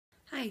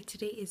Hi,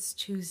 today is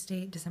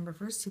Tuesday, December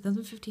 1st,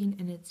 2015,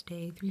 and it's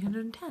day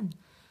 310.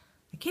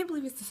 I can't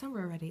believe it's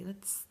December already.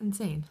 That's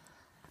insane.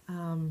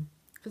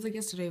 Feels like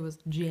yesterday was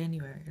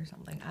January or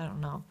something. I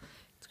don't know.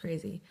 It's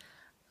crazy.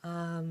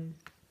 I'm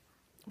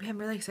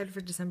really excited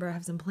for December. I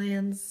have some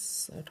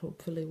plans that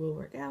hopefully will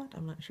work out.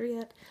 I'm not sure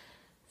yet.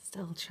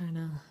 Still trying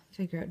to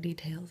figure out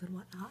details and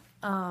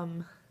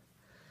whatnot.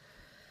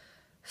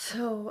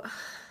 So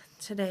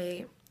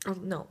today,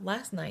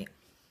 last night,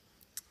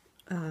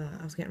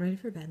 I was getting ready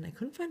for bed and I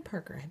couldn't find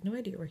Parker. I had no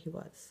idea where he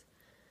was.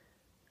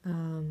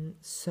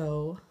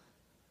 So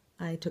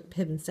I took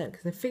Pib instead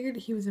because I figured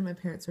he was in my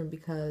parents' room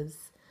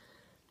because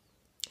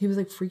he was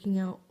like freaking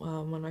out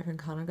when my friend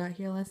Connor got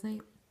here last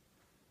night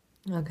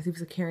because he was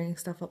like, carrying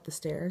stuff up the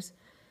stairs.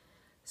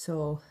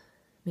 So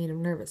made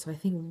him nervous. So I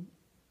think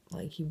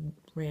like he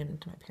ran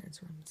into my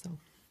parents' room. So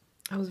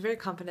I was very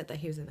confident that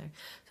he was in there.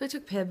 So I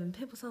took Pib and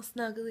Pib was all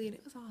snuggly and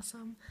it was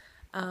awesome.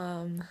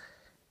 And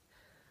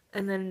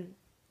then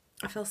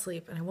I fell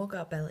asleep and I woke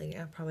up at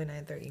like probably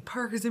 9:30.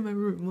 Parker's in my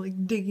room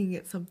like digging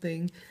at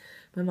something.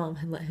 My mom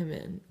had let him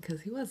in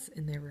because he was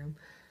in their room.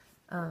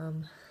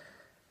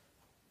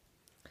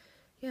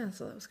 Yeah,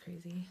 so that was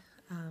crazy.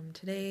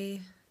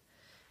 Today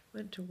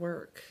went to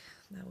work.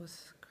 That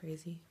was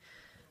crazy.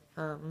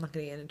 I'm not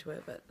gonna get into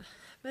it, but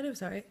it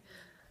was alright.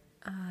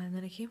 And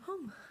then I came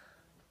home.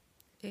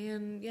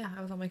 And yeah,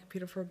 I was on my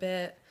computer for a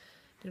bit.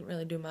 Didn't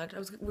really do much. I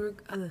was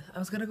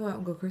gonna go out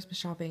and go Christmas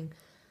shopping,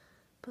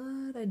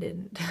 but I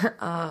didn't.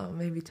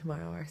 Maybe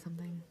tomorrow or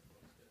something.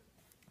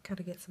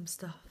 Gotta get some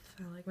stuff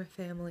for like my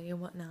family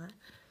and whatnot.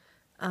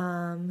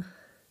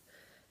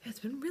 It's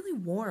been really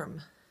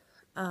warm.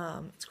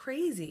 It's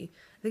crazy.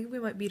 I think we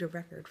might beat a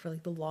record for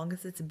like the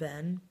longest it's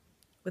been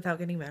without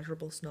getting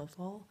measurable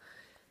snowfall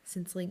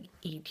since like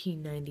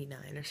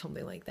 1899 or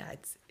something like that.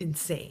 It's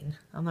insane.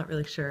 I'm not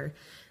really sure.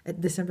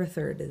 December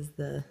 3rd is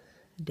the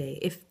day.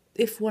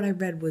 If what I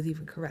read was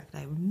even correct, I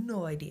have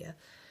no idea.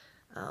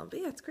 But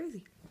yeah, it's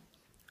crazy.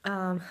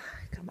 I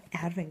got my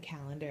advent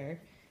calendar,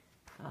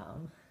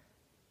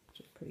 which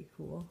is pretty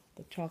cool.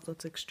 The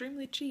chocolate's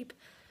extremely cheap,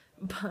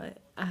 but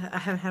I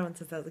haven't had one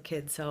since I was a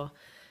kid, so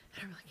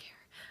I don't really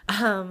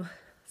care.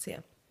 So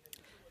yeah,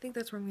 I think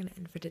that's where I'm going to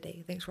end for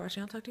today. Thanks for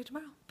watching. I'll talk to you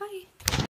tomorrow. Bye!